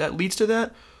innate that leads to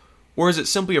that? Or is it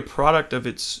simply a product of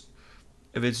its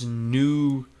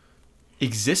new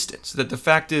existence? That the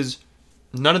fact is,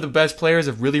 none of the best players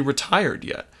have really retired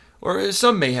yet. Or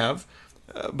some may have,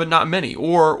 but not many.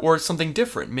 Or something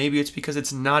different. Maybe it's because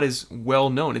it's not as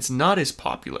well known. It's not as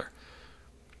popular.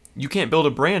 You can't build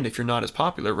a brand if you're not as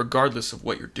popular, regardless of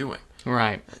what you're doing.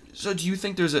 Right. So do you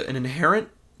think there's an inherent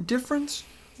difference?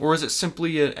 Or is it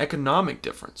simply an economic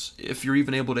difference, if you're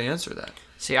even able to answer that?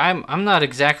 See, I'm not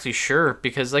exactly sure,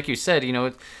 because like you said,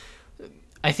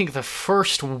 I think the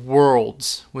first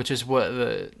Worlds, which is what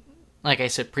like I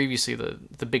said previously,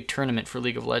 the big tournament for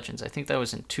League of Legends, I think that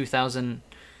was in 2000,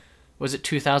 was it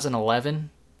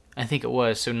 2011? I think it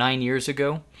was, so 9 years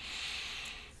ago.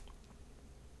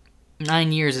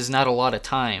 9 years is not a lot of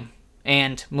time,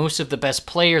 and most of the best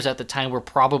players at the time were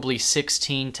probably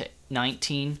 16 to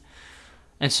 19,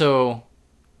 and so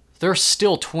they're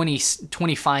still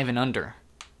 25 and under.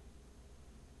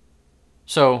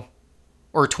 So,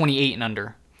 or 28 and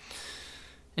under.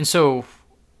 And so,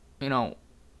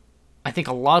 I think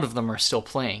a lot of them are still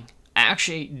playing. I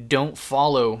actually don't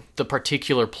follow the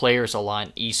particular players a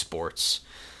lot in esports.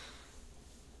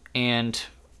 And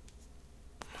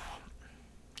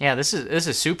yeah, this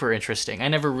is super interesting. I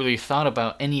never really thought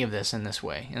about any of this in this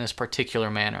way, in this particular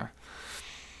manner.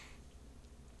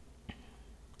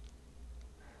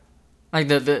 Like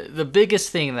the biggest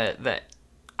thing that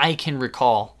I can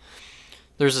recall,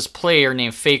 there's this player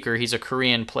named Faker. He's a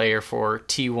Korean player for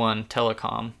T1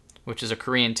 Telecom, which is a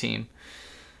Korean team.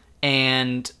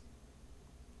 And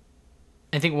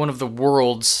I think one of the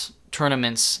Worlds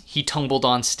tournaments, he tumbled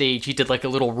on stage. He did a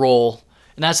little roll.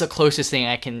 And that's the closest thing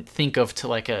I can think of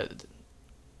to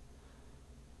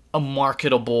a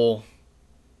marketable,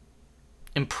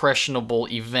 impressionable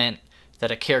event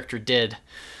that a character did.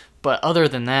 But other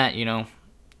than that,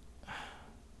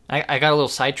 I got a little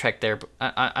sidetracked there. But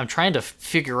I'm trying to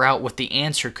figure out what the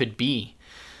answer could be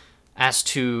as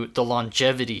to the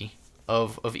longevity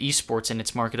of esports and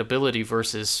its marketability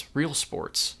versus real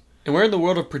sports. And we're in the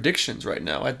world of predictions right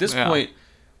now. At this point,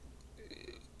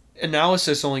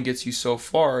 analysis only gets you so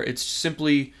far. It's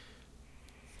simply,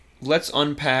 let's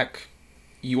unpack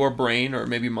your brain, or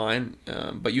maybe mine,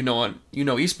 but you know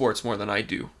esports more than I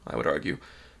do, I would argue.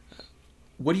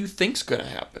 What do you think's going to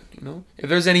happen? If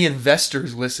there's any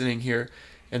investors listening here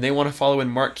and they want to follow in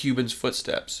Mark Cuban's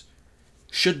footsteps,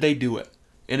 should they do it?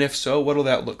 And if so, what'll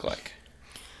that look like?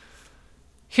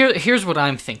 Here's what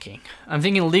I'm thinking. I'm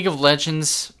thinking League of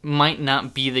Legends might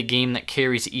not be the game that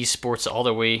carries esports all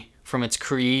the way from its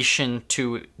creation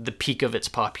to the peak of its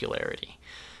popularity.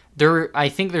 I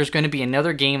think there's going to be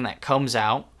another game that comes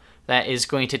out that is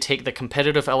going to take the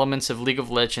competitive elements of League of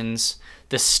Legends,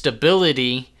 the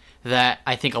stability that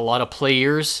I think a lot of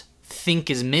players think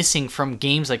is missing from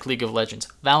games like League of Legends.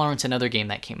 Valorant's another game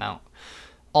that came out,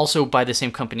 also by the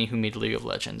same company who made League of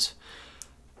Legends.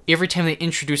 Every time they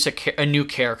introduce a new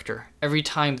character, every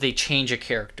time they change a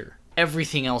character,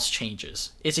 everything else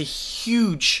changes. It's a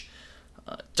huge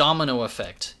domino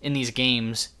effect in these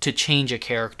games to change a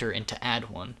character and to add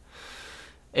one.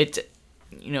 It's,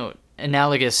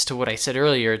 analogous to what I said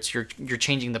earlier. It's you're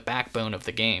changing the backbone of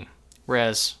the game.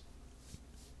 Whereas,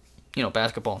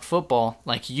 basketball and football,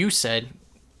 like you said,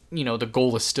 the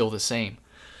goal is still the same.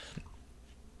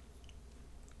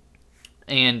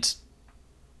 And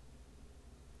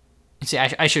see,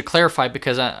 I should clarify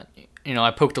because I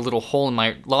poked a little hole in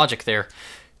my logic there.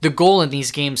 The goal in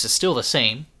these games is still the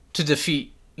same: to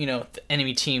defeat, the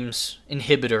enemy team's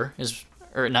inhibitor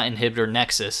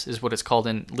nexus is what it's called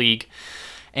in League,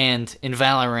 and in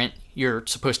Valorant you're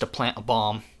supposed to plant a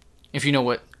bomb. If you know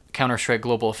what Counter-Strike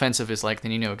Global Offensive is like,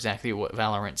 then you know exactly what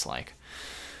Valorant's like.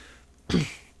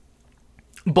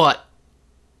 But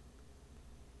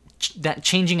that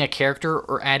changing a character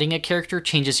or adding a character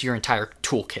changes your entire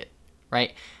toolkit,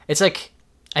 right? It's like,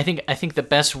 I think the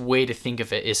best way to think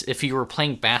of it is if you were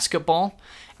playing basketball,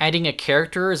 adding a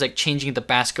character is like changing the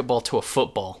basketball to a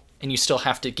football, and you still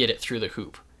have to get it through the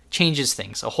hoop. Changes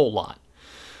things a whole lot.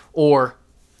 Or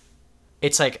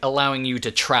it's like allowing you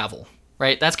to travel,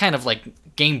 right? That's kind of like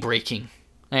game breaking,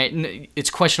 right? It's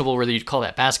questionable whether you'd call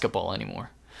that basketball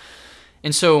anymore.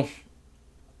 And so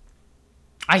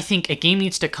I think a game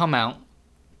needs to come out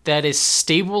that is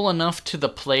stable enough to the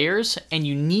players and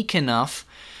unique enough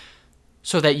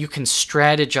so that you can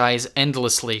strategize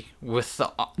endlessly with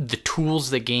the tools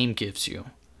the game gives you.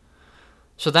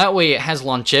 So that way it has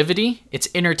longevity, it's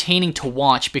entertaining to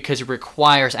watch because it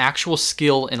requires actual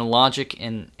skill and logic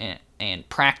and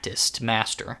practice to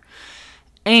master.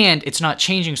 And it's not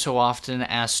changing so often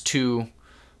as to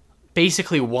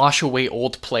basically wash away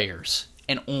old players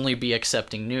and only be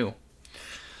accepting new.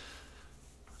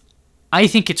 I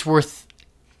think it's worth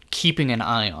keeping an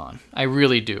eye on. I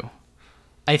really do.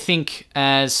 I think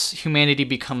as humanity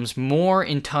becomes more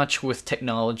in touch with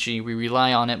technology, we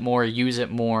rely on it more, use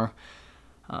it more.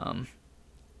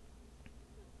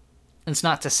 It's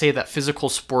not to say that physical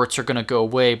sports are going to go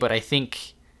away, but I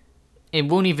think it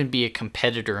won't even be a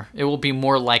competitor. It will be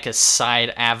more like a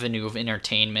side avenue of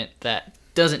entertainment that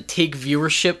doesn't take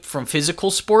viewership from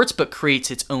physical sports, but creates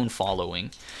its own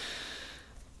following.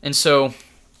 And so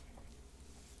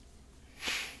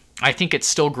I think it's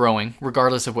still growing,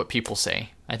 regardless of what people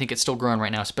say. I think it's still growing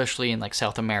right now, especially in like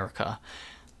South America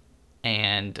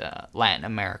and Latin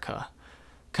America.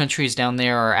 Countries down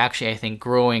there are actually, I think,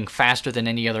 growing faster than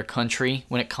any other country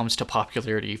when it comes to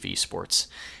popularity of esports.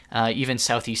 Even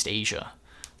Southeast Asia.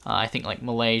 I think like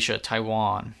Malaysia,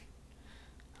 Taiwan,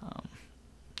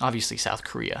 obviously South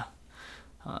Korea.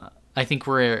 I think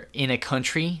we're in a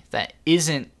country that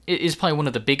it is probably one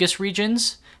of the biggest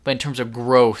regions, but in terms of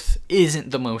growth,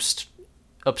 isn't the most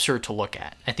absurd to look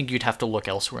at. I think you'd have to look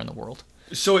elsewhere in the world.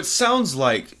 So it sounds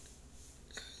like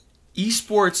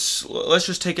esports, let's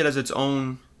just take it as its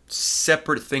own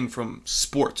separate thing from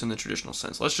sports in the traditional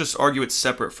sense. Let's just argue it's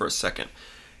separate for a second.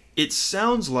 It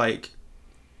sounds like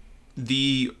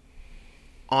the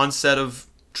onset of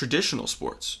traditional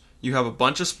sports. You have a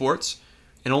bunch of sports,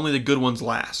 and only the good ones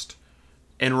last.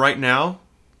 And right now,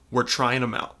 we're trying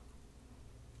them out.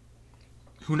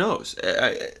 Who knows?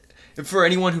 For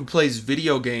anyone who plays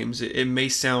video games, it may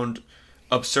sound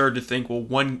absurd to think, well,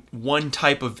 one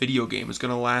type of video game is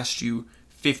going to last you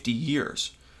 50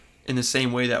 years in the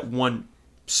same way that one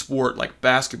sport like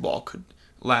basketball could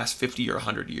last 50 or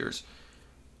 100 years.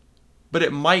 But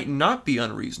it might not be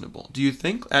unreasonable. Do you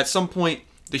think? At some point,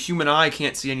 the human eye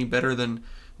can't see any better than,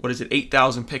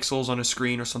 8,000 pixels on a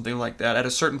screen or something like that. At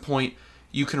a certain point,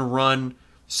 you can run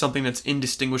something that's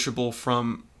indistinguishable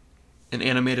from an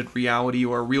animated reality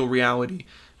or a real reality.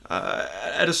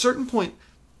 At a certain point,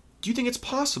 do you think it's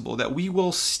possible that we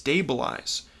will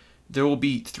stabilize? There will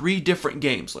be 3 different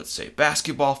games, let's say,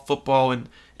 basketball, football,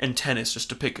 and tennis, just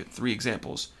to pick 3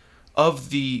 examples, of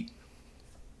the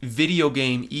video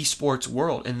game esports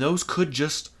world, and those could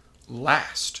just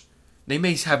last. They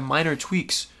may have minor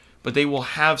tweaks, but they will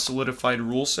have solidified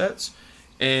rule sets.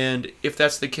 And if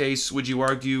that's the case, would you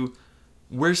argue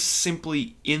we're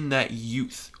simply in that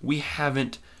youth? We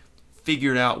haven't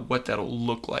figured out what that'll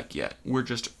look like yet. We're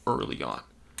just early on.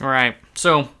 All right.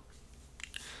 So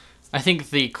I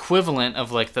think the equivalent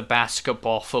of like the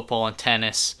basketball, football, and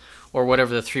tennis, or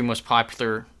whatever the 3 most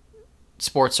popular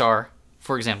sports are,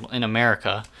 for example, in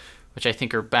America, which I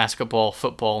think are basketball,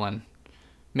 football, and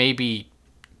maybe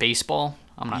baseball.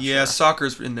 I'm not sure. Yeah,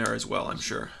 soccer's in there as well, I'm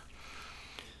sure.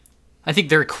 I think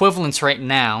their equivalents right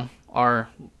now are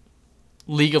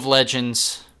League of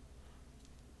Legends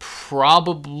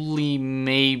probably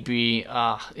maybe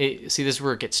see, this is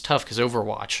where it gets tough because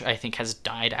Overwatch, I think, has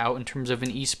died out in terms of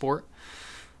an esport.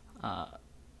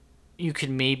 You could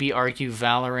maybe argue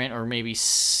Valorant or maybe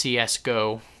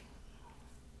CS:GO.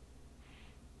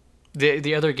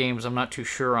 The other games I'm not too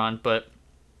sure on, but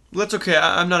Well, that's okay.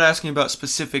 I'm not asking about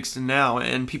specifics now,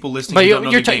 and people listening. but Who don't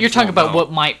know you're the games you're talking won't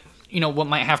about know. what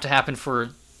might have to happen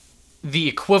for the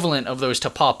equivalent of those to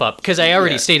pop up, because I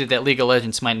already Yeah. stated that League of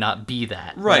Legends might not be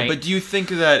that, Right, right? but do you think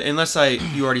that,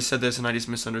 you already said this and I just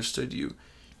misunderstood you,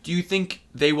 do you think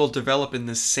they will develop in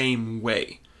the same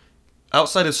way?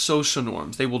 Outside of social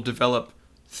norms, they will develop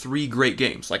three great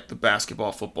games, like the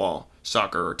basketball, football,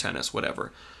 soccer, or tennis,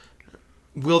 whatever.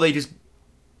 Will they just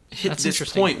hit That's this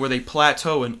interesting. point where they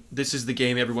plateau and this is the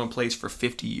game everyone plays for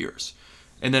 50 years?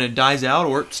 And then it dies out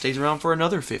or it stays around for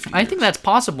another 50 years? I think that's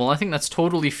possible. I think that's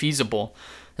totally feasible.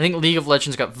 I think League of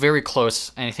Legends got very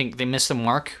close, and I think they missed the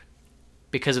mark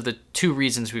because of the two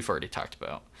reasons we've already talked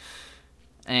about.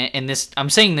 And this, I'm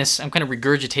saying this, I'm kind of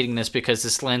regurgitating this because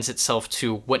this lends itself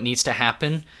to what needs to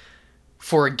happen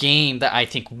for a game that I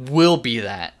think will be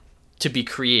that to be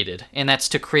created, and that's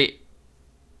to create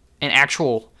an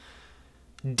actual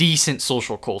decent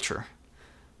social culture,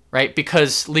 right?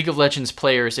 Because League of Legends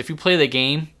players, if you play the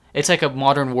game, it's like a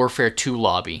Modern Warfare 2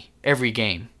 lobby every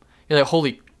game. You're like,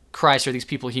 holy Christ, are these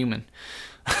people human?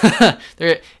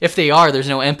 If they are, there's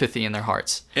no empathy in their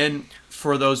hearts. And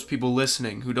for those people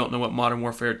listening who don't know what Modern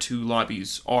Warfare 2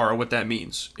 lobbies are or what that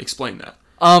means, explain that.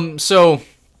 So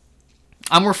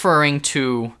I'm referring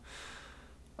to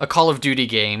a Call of Duty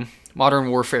game, Modern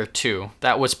Warfare 2,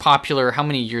 that was popular. How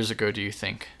many years ago do you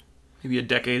think? Maybe a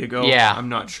decade ago? Yeah. I'm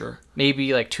not sure.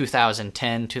 Maybe like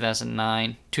 2010,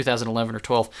 2009, 2011, or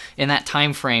 12. In that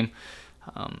time frame,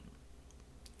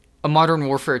 a Modern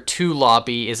Warfare 2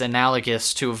 lobby is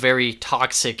analogous to a very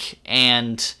toxic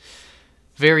and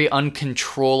very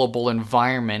uncontrollable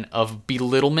environment of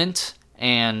belittlement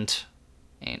and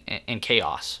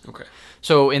chaos. Okay.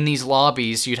 So in these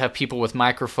lobbies, you'd have people with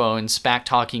microphones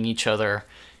back-talking each other,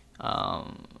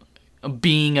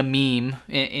 being a meme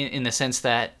in the sense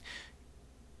that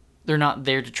they're not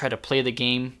there to try to play the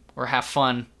game or have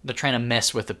fun. They're trying to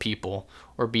mess with the people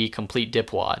or be complete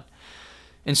dipwad.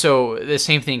 And so the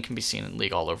same thing can be seen in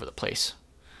League all over the place.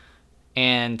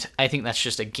 And I think that's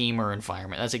just a gamer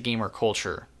environment. That's a gamer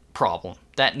culture problem.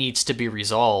 That needs to be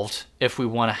resolved if we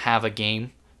want to have a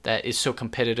game that is so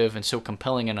competitive and so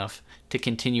compelling enough to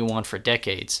continue on for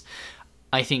decades.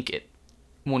 I think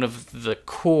one of the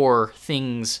core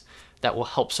things that will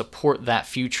help support that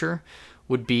future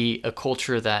would be a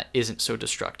culture that isn't so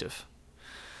destructive.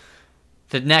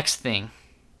 The next thing,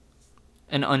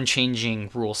 an unchanging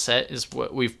rule set, is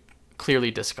what we've clearly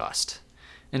discussed.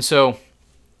 And so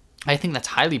I think that's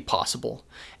highly possible.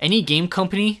 Any game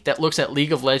company that looks at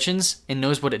League of Legends and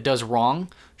knows what it does wrong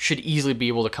should easily be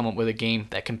able to come up with a game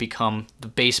that can become the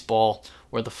baseball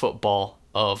or the football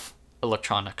of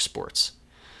electronic sports.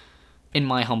 In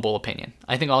my humble opinion,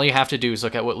 I think all you have to do is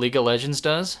look at what League of Legends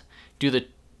does, do the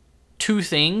two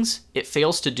things it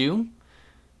fails to do,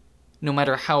 no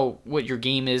matter what your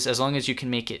game is, as long as you can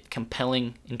make it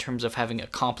compelling in terms of having a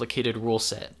complicated rule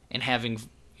set and having,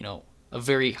 a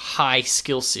very high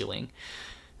skill ceiling,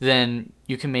 then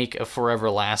you can make a forever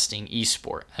lasting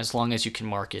esport as long as you can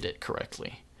market it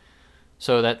correctly.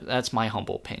 So that's my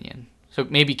humble opinion. So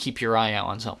maybe keep your eye out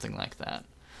on something like that.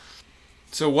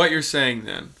 So what you're saying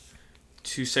then,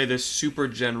 to say this super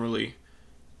generally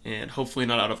and hopefully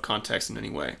not out of context in any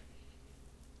way,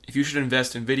 if you should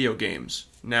invest in video games,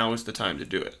 now is the time to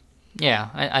do it. Yeah,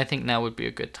 I think now would be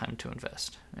a good time to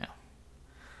invest. Yeah.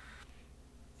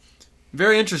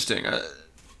 Very interesting.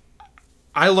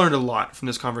 I learned a lot from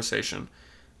this conversation.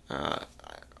 I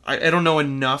don't know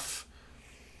enough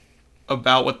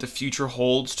about what the future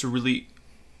holds to really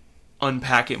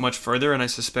unpack it much further, and I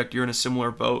suspect you're in a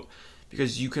similar boat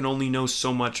because you can only know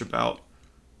so much about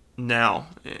now,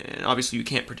 and obviously you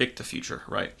can't predict the future,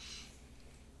 right?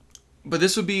 But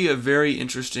this would be a very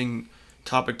interesting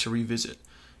topic to revisit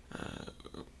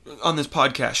on this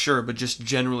podcast, sure, but just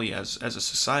generally as a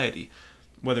society,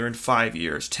 whether in 5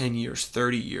 years, 10 years,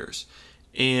 30 years,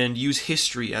 and use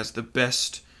history as the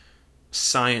best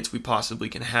science we possibly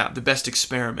can have, the best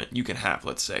experiment you can have,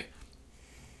 let's say,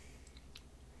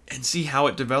 and see how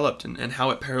it developed and how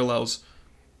it parallels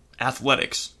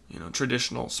athletics,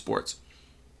 traditional sports.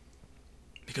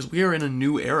 Because we are in a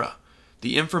new era.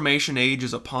 The information age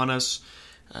is upon us.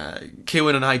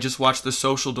 Kaylin and I just watched The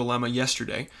Social Dilemma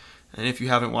yesterday, and if you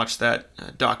haven't watched that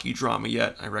docudrama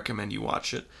yet, I recommend you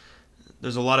watch it.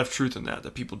 There's a lot of truth in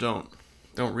that people don't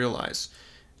realize.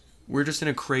 we're just in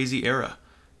a crazy era.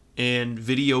 And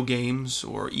video games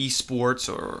or esports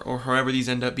or however these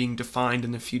end up being defined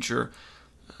in the future,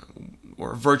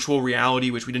 or virtual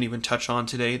reality, which we didn't even touch on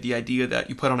today, the idea that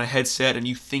you put on a headset and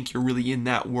you think you're really in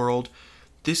that world,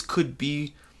 this could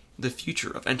be the future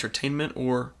of entertainment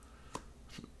or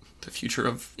the future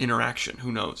of interaction.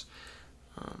 Who knows?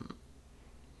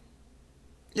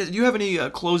 Do you have any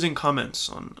closing comments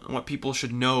on what people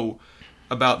should know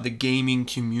about the gaming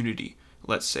community,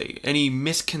 let's say? Any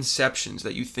misconceptions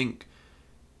that you think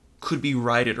could be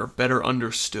righted or better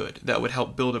understood that would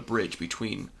help build a bridge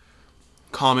between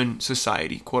common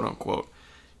society, quote unquote,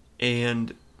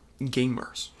 and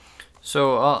gamers?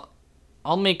 So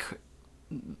I'll make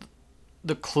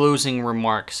the closing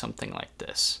remark something like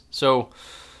this. So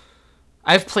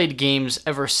I've played games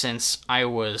ever since I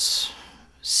was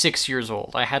 6 years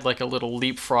old. I had like a little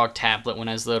Leapfrog tablet when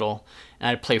I was little, and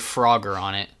I'd play Frogger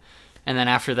on it. And then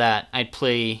after that, I'd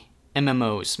play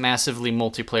MMOs, massively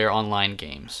multiplayer online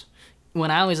games. When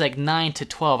I was like 9 to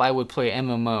 12, I would play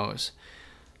MMOs.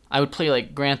 I would play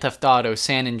like Grand Theft Auto,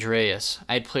 San Andreas.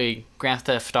 I'd play Grand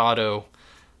Theft Auto,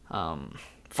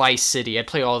 Vice City. I'd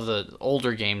play all the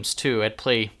older games too. I'd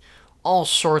play all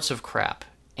sorts of crap,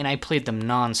 and I played them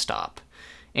nonstop.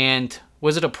 And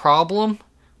was it a problem?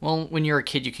 Well, when you're a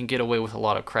kid, you can get away with a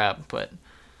lot of crap, but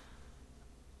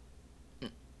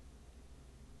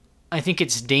I think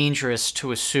it's dangerous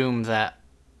to assume that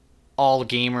all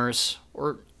gamers,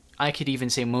 or I could even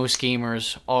say most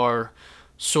gamers, are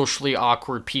socially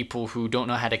awkward people who don't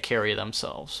know how to carry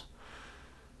themselves.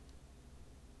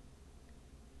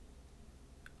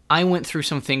 I went through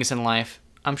some things in life.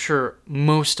 I'm sure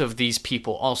most of these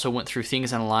people also went through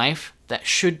things in life that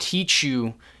should teach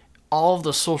you all of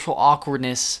the social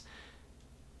awkwardness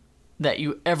that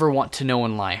you ever want to know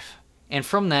in life. And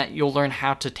from that, you'll learn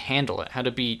how to handle it, how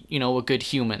to be, a good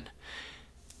human.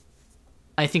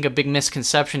 I think a big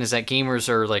misconception is that gamers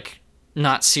are like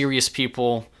not serious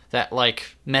people that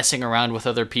like messing around with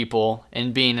other people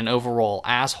and being an overall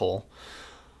asshole.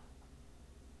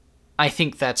 I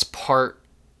think that's part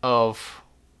of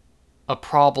a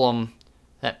problem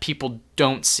that people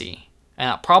don't see. And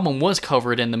that problem was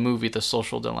covered in the movie The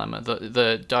Social Dilemma,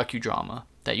 the docudrama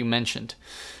that you mentioned.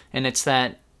 And it's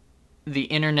that the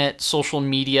internet, social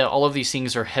media, all of these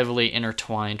things are heavily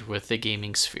intertwined with the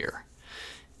gaming sphere.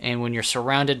 And when you're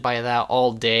surrounded by that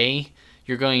all day,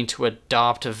 you're going to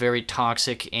adopt a very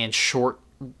toxic and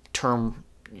short-term,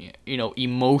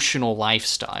 emotional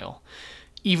lifestyle.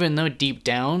 Even though deep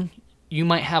down, you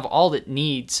might have all it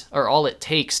needs or all it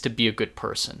takes to be a good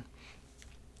person.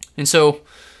 And so,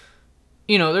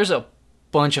 there's a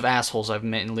bunch of assholes I've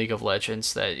met in League of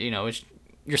Legends that,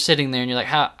 you're sitting there and you're like,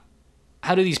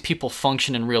 how do these people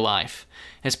function in real life?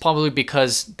 And it's probably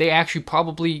because they actually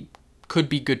probably could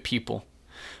be good people.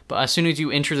 But as soon as you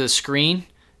enter the screen,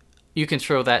 you can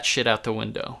throw that shit out the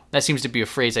window. That seems to be a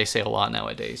phrase I say a lot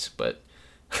nowadays, but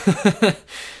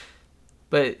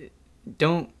but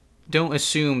don't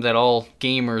assume that all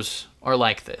gamers are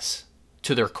like this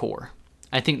to their core.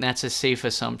 I think that's a safe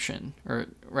assumption, or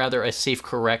rather a safe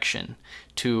correction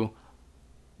to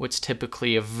what's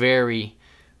typically a very,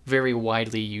 very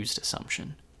widely used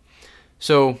assumption.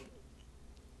 So,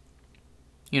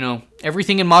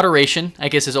 everything in moderation, I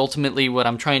guess, is ultimately what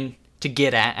I'm trying to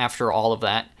get at after all of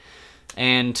that.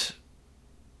 And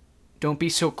don't be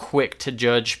so quick to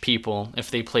judge people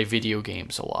if they play video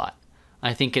games a lot.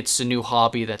 I think it's a new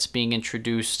hobby that's being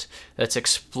introduced that's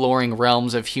exploring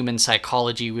realms of human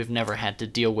psychology we've never had to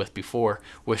deal with before,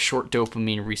 with short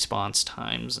dopamine response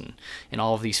times and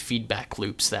all of these feedback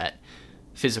loops that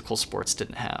physical sports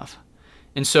didn't have.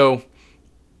 And so,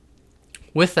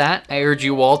 with that, I urge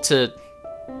you all to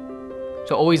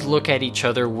always look at each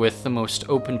other with the most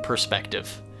open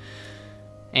perspective,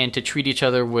 and to treat each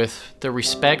other with the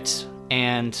respect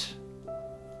and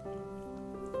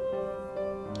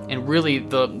really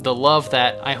the love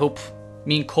that I hope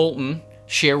me and Colton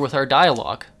share with our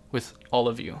dialogue with all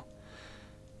of you.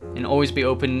 And always be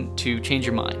open to change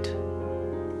your mind.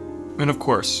 And of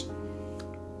course,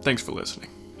 thanks for listening.